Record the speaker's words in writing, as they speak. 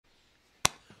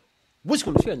What's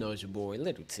going on? You know it's your boy,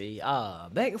 Little T.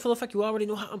 Back in full effect, you already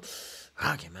know how I'm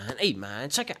rocking, man. Hey, man,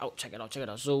 check it out, check it out, check it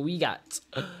out. So we got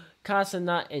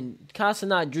Cenat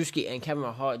Druski, and Kevin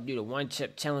Hart do the one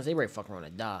chip challenge. They ready fucking around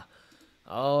to die.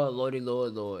 Oh, lordy,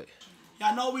 lord, lord.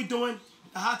 Y'all know what we doing.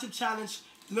 The hot chip challenge.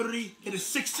 Literally, it is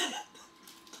 6:10.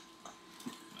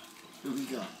 Here we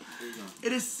go.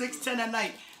 It is 6:10 at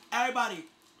night. Everybody,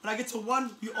 when I get to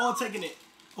 1, we all taking it.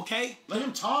 Okay? Let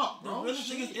him talk, The bro.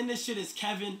 realest niggas in this shit is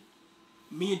Kevin,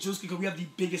 me, and Druski, because we have the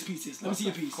biggest pieces. Let me see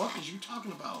your piece. What the fuck is you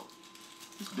talking about?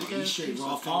 Big You ass straight piece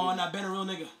raw. of Oh, not been a real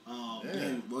nigga. Oh, Yeah.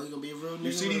 man. Well, you gonna be a real nigga.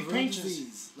 You see with these a real pinches?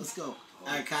 disease. Let's go.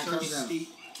 Alright, calm down.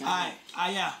 Alright,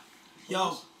 yeah.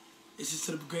 Yo, this is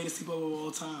to the greatest people of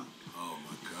all time. Oh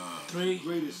my god. 3,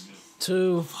 Greatest.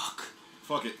 2.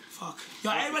 Fuck it. fuck.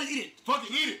 Yo, everybody eat it. Fuck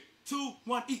it, eat it. 2,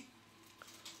 1, eat.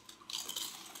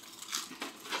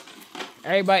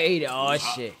 Everybody ate it. Oh,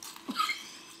 shit.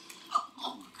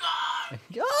 Oh, God.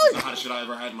 Oh, The hottest shit I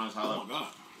ever had in my entire life. Oh god.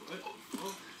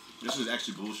 This is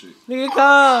actually bullshit. look at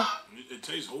Kyle. It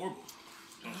tastes horrible.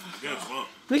 Yeah, it's fun.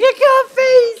 Look at Kyle's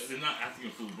face. It's not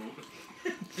African food, bro.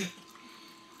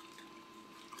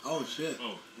 Oh, shit.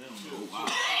 Oh, hell no. Wow.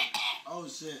 Oh,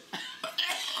 shit.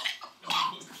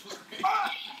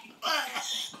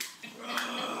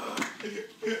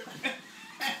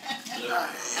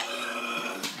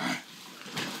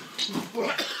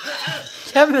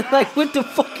 Kevin, like, what the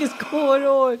fuck is going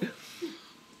on?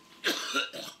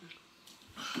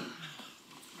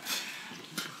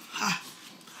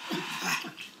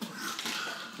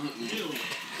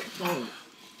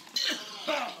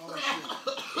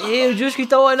 Ew, Druski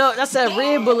throwing up. That's that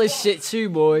Red Bull and shit too,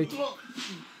 boy.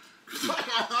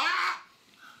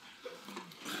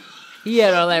 He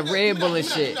had all that Red Bull and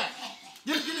shit.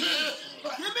 Give me!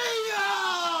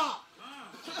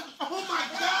 Oh, my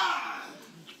God!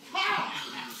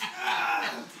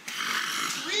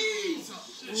 Please!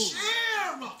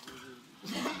 Share! My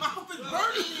mouth is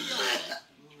burning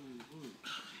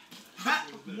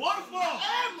me! Waterfall!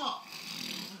 Emma!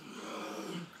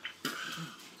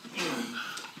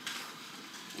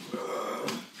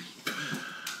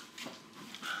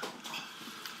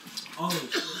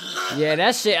 Yeah,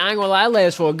 that shit, I ain't gonna lie, it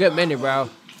lasts for a good minute, bro.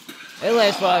 It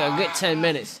lasts for like a good 10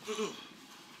 minutes.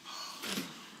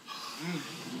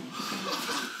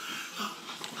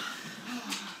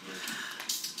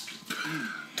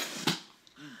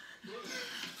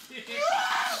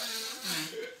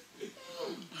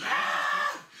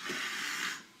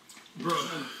 Bro,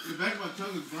 the back of my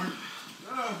tongue is burning.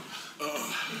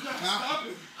 Stop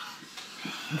it.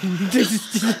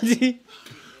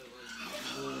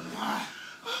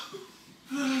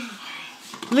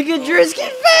 Look at Druski's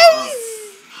face!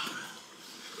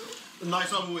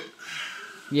 Nice over with.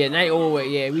 Yeah, night over.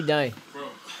 Yeah, we done. Bro.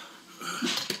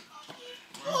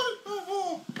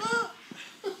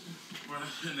 Bro,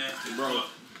 that's nasty. Bro.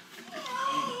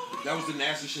 That was the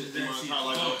nasty shit in my entire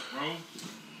life. Bro.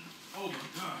 Oh my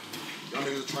god. Y'all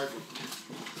niggas a trifle.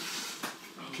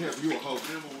 Camp, you a hoe.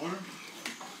 Water?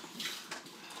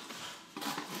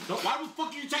 Why the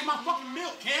fuck you take my fucking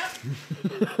milk, Cam?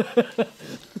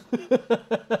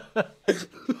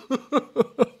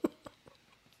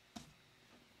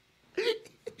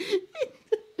 He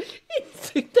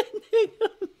took that nigga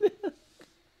milk.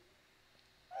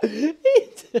 He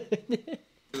took that.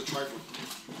 It's a trifle.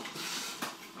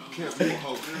 Camp, you a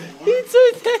hoe. He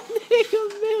took that nigga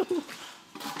milk.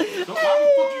 Why the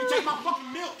fuck you take my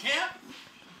fucking milk, Cam?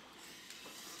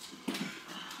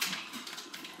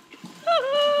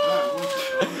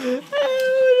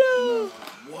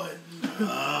 What?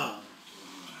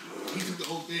 He took the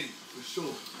whole thing, for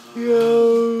sure.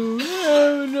 Yo,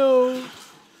 hell no.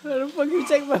 How the fuck you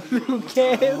take my milk,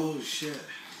 Cam? Oh, shit.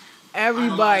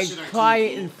 Everybody That shit ain't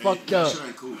quiet cool, and bro. fucked That up. shit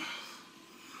ain't cool.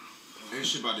 Ain't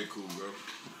shit about that cool, bro.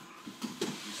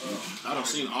 I done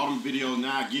seen all them videos,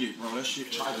 now I get it, bro. That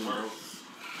shit trifling, bro.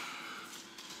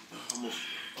 Almost.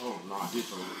 Oh, no, I did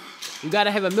throw it. You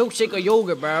gotta have a milkshake or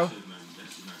yogurt, bro. That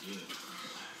shit not good.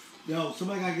 Yo,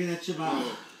 somebody gotta get that chip out. Bro, we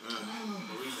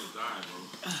almost died,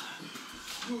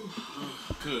 bro.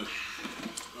 Good.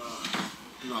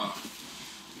 Nah.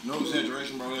 No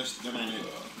exaggeration, bro. That ain't it.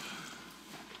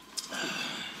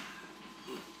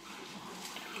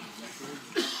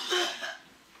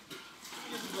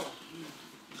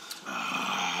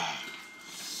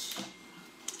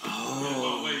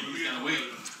 Go away. You gotta wait.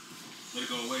 Let it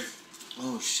go away.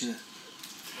 Oh, shit.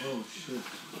 Oh, shit.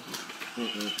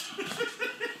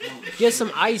 Get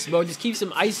some ice, bro. Just keep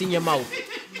some ice in your mouth.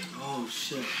 Oh,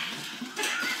 shit.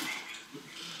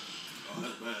 Oh,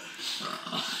 that's bad.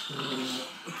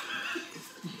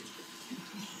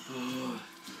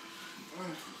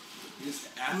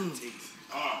 Just the aftertaste.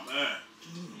 Oh, man.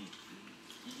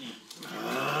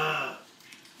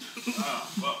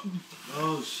 Fuck.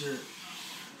 Oh shit.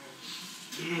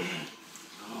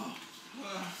 I'm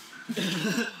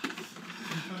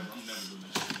never doing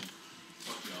that shit.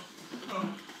 Fuck y'all.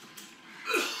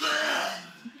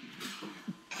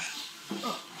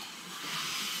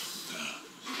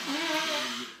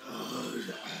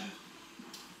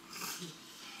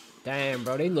 Damn,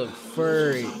 bro, they look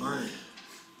furry.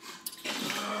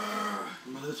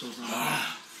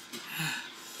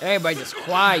 Everybody just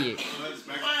quiet. Stop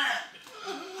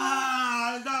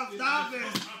it.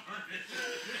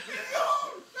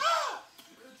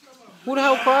 Who the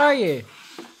hell crying?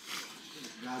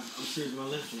 I'm serious, my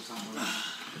lips was something.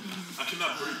 I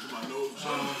cannot breathe through my nose. So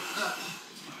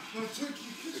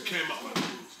it came out my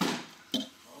nose.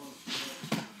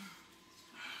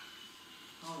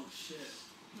 Oh shit.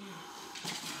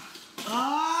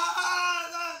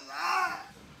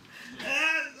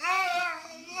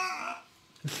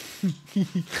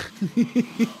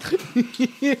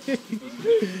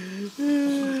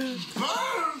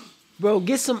 Bro,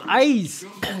 get some ice.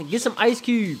 Get some ice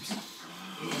cubes. This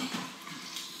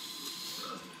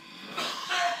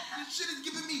shit is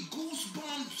giving me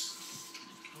goosebumps.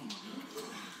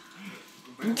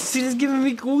 See, this giving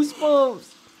me goosebumps.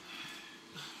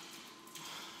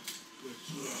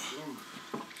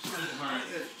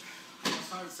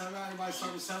 Everybody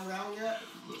starting to settle down yet?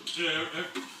 Yeah,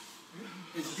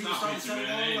 Is people starting to settle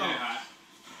down?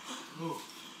 No.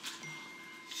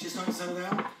 Shit starting to settle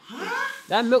down?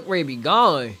 That milk ready be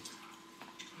gone.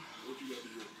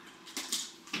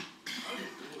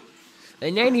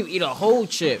 And they ain't even eat a whole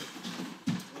chip.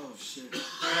 Oh shit.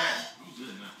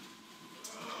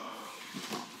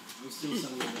 I'm still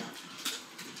settling down.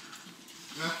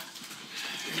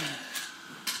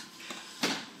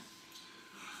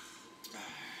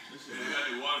 I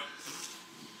need water.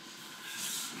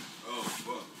 Oh,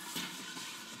 fuck.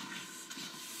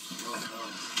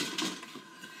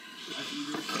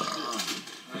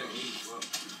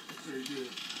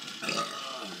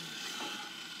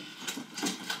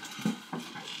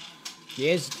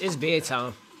 Yeah, it's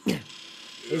bedtime.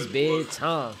 It's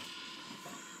bedtime.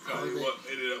 Got any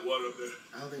that water up there?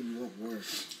 I don't think you want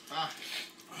worse. That's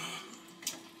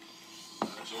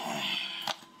okay.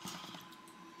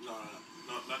 No,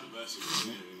 not the best.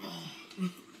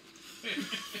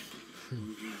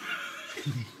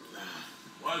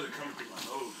 Why is it coming through my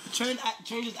nose?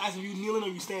 Change his eyes if you kneeling or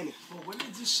you standing. Bro, when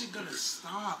is this shit gonna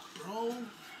stop, bro?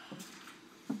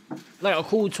 Like a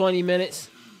cool 20 minutes.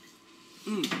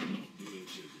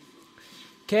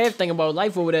 Kev thinking about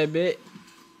life over that bit.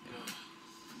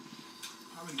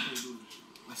 How many people do this?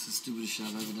 That's the stupidest shit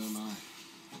I've ever done in my life.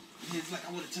 It's like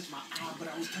I want to touch my eye, but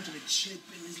I was touching the chip,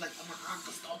 and it's like my eye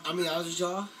could stop. I mean, I was just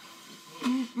y'all.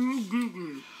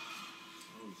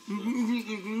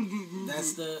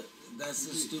 That's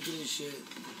the stupidest shit.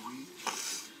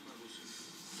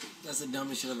 That's the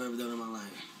dumbest shit I've ever done in my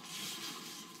life.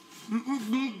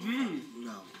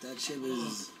 No, that shit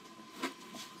was.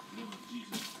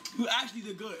 You actually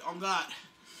did good, on God.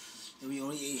 And we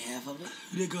only ate half of it?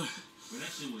 You did good. But that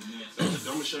shit was nasty. That was the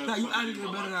dumbest shit. Nah, you actually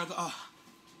did better than I thought.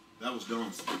 That was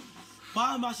dumb.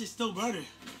 Why am I shit still burning?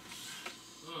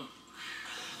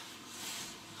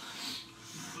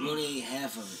 We only ate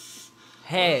half of it.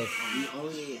 Half. We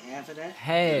only ate half of that?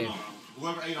 Half.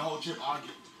 Whoever ate a whole chip,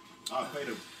 I'll pay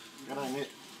them. That ain't it.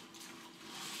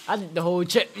 I did the whole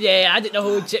chip. Yeah, I did the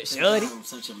whole chip, Thank God shorty. I'm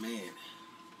such a man.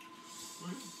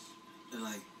 And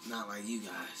like, not like you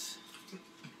guys.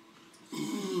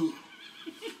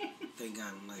 Thank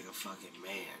God I'm like a fucking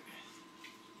man.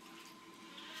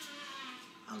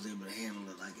 I was able to handle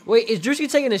it like a Wait, man. is Druski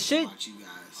taking a shit? Watch you I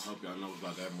guys. hope y'all know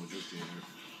about that more Druski in here.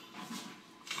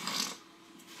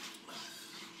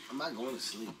 I'm not going to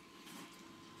sleep.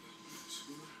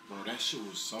 Bro, that shit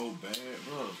was so bad,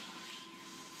 bro.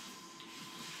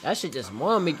 That shit just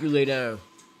wanna make you lay down.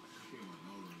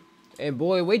 And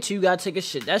boy, wait till you gotta take a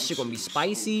shit. That shit gonna be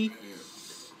spicy.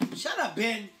 Shut up,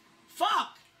 Ben.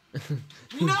 Fuck.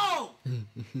 We know.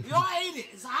 We all ate it.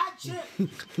 It's a hot chip.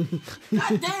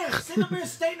 God damn. Sitting up here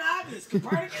stating the obvious.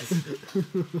 Copernicus.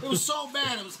 It was so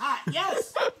bad. It was hot.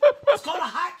 Yes. It's called a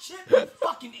hot chip, you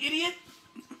fucking idiot.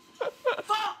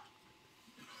 Fuck.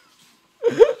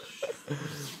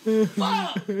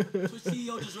 Fuck. Twitch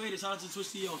CEO just rated. Shout out to Twitch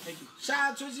CEO. Thank you.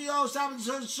 Shout out to Twitch CEO. Shout out to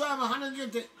Twitch CEO.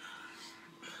 150.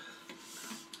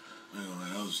 I ain't gonna lie,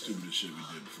 that was the stupidest shit we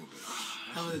did before bed.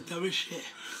 That was the dumbest shit.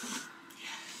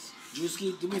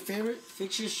 Druski, do me a favor.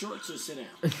 Fix your shorts or sit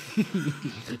down.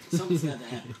 Something's got to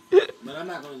happen. But I'm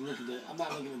not going to look at the. I'm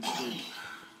not looking at the screen.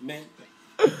 Man,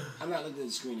 I'm not looking at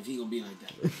the screen if he gonna be like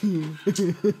that.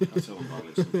 I'll tell him about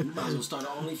it. You might as well start an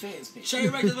OnlyFans page. Train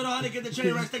wreck is for the 100 gift.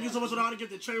 Train wreck. Thank you so much for the 100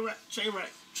 gift. Train wreck. Train wreck.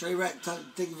 Trey Rack,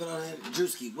 thank you for that.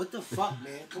 Druski, what the fuck,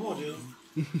 man? Come on, dude.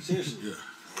 Seriously. Yeah.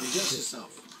 Adjust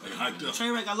yourself. Like hyped up.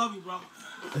 Train wreck, I love you, bro.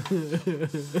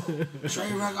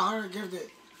 Trey Rack, 100 gifted.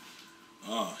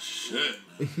 Oh shit,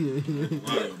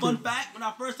 man. Fun fact: when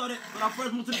I first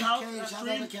moved to the house, Okay, shout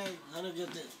out to K, 100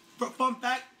 gifted. fun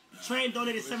fact: Train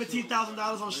donated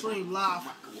 $17,000 on stream live.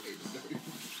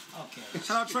 Okay.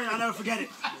 Shout out Train, I'll never forget it.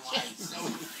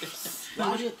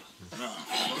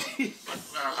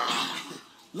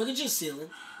 Look at your ceiling.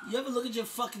 You ever look at your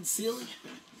fucking ceiling?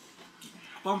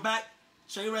 Fun fact: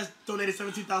 Train wreck donated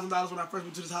 $17,000 when I first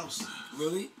moved to this house.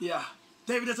 Really? Yeah.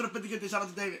 David, that's what the 50 gift. Shout out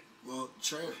to David. Well,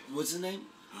 Trey, what's his name?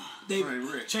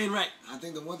 David. Train wreck. I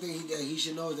think the one thing he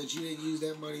should know is that you didn't use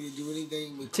that money to do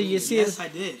anything with To your cleaning. ceiling? Yes, I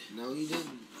did. No, you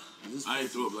didn't. I ain't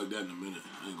threw up like that in a minute.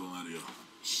 I ain't gonna lie to y'all.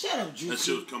 Shut up, Drew. That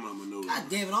shit was coming out my nose. God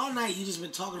damn it, all night you just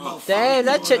been talking about Damn,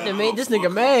 that fucking chick that people made this nigga all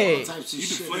mad. types of You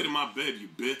shit. deflated my bed, you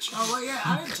bitch. Oh, well, yeah,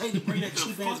 I didn't tell you to bring that The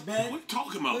cheap fuck- ass bed. What you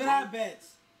talking about, Look at bro? our beds.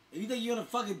 If you think you're gonna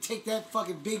fucking take that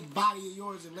fucking big body of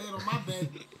yours and lay it on my bed,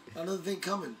 another thing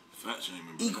coming. Fat shaming,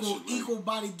 bro. That Equal shit lame. equal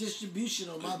body distribution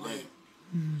on my That's bed.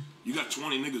 lame. You got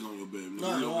 20 niggas on your bed. Nigga.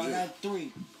 No, You no, over I there. got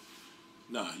 3.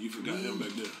 Nah, you forgot him back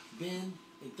there. Ben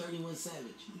and 31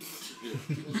 Savage. Yeah.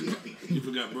 You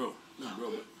forgot, bro. No.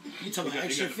 Bro, but You talking about you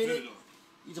extra got to fit fitted? it on.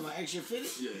 You talking about extra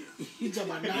fitted? Yeah. You talking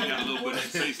about You got a 9 little bit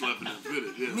of taste left in that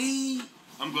fitted, yeah. Me,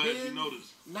 I'm glad Ben, you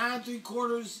noticed. 9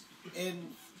 3/4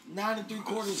 and 9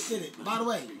 3/4 fitted. By the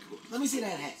way, let me see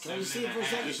that hat. Can we see it for a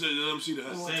second? Just let me see the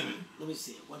hat. One time. Let me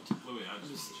see it. One time. Wait, Let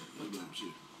me see it. Let me see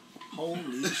it.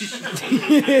 Holy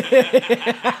shit.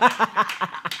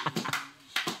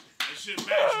 That shit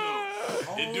match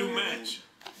though. It do match.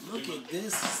 Look at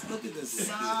this. Look at the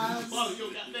size.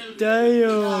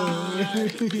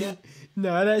 Damn.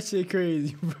 Nah, that shit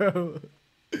crazy, bro.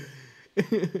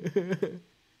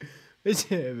 But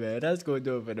yeah, man, that's gonna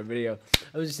do it for the video.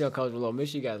 I was just gonna comment below. Make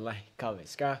sure you guys like, comment,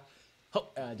 subscribe.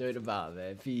 Hope I enjoyed the vibe,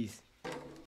 man. Peace.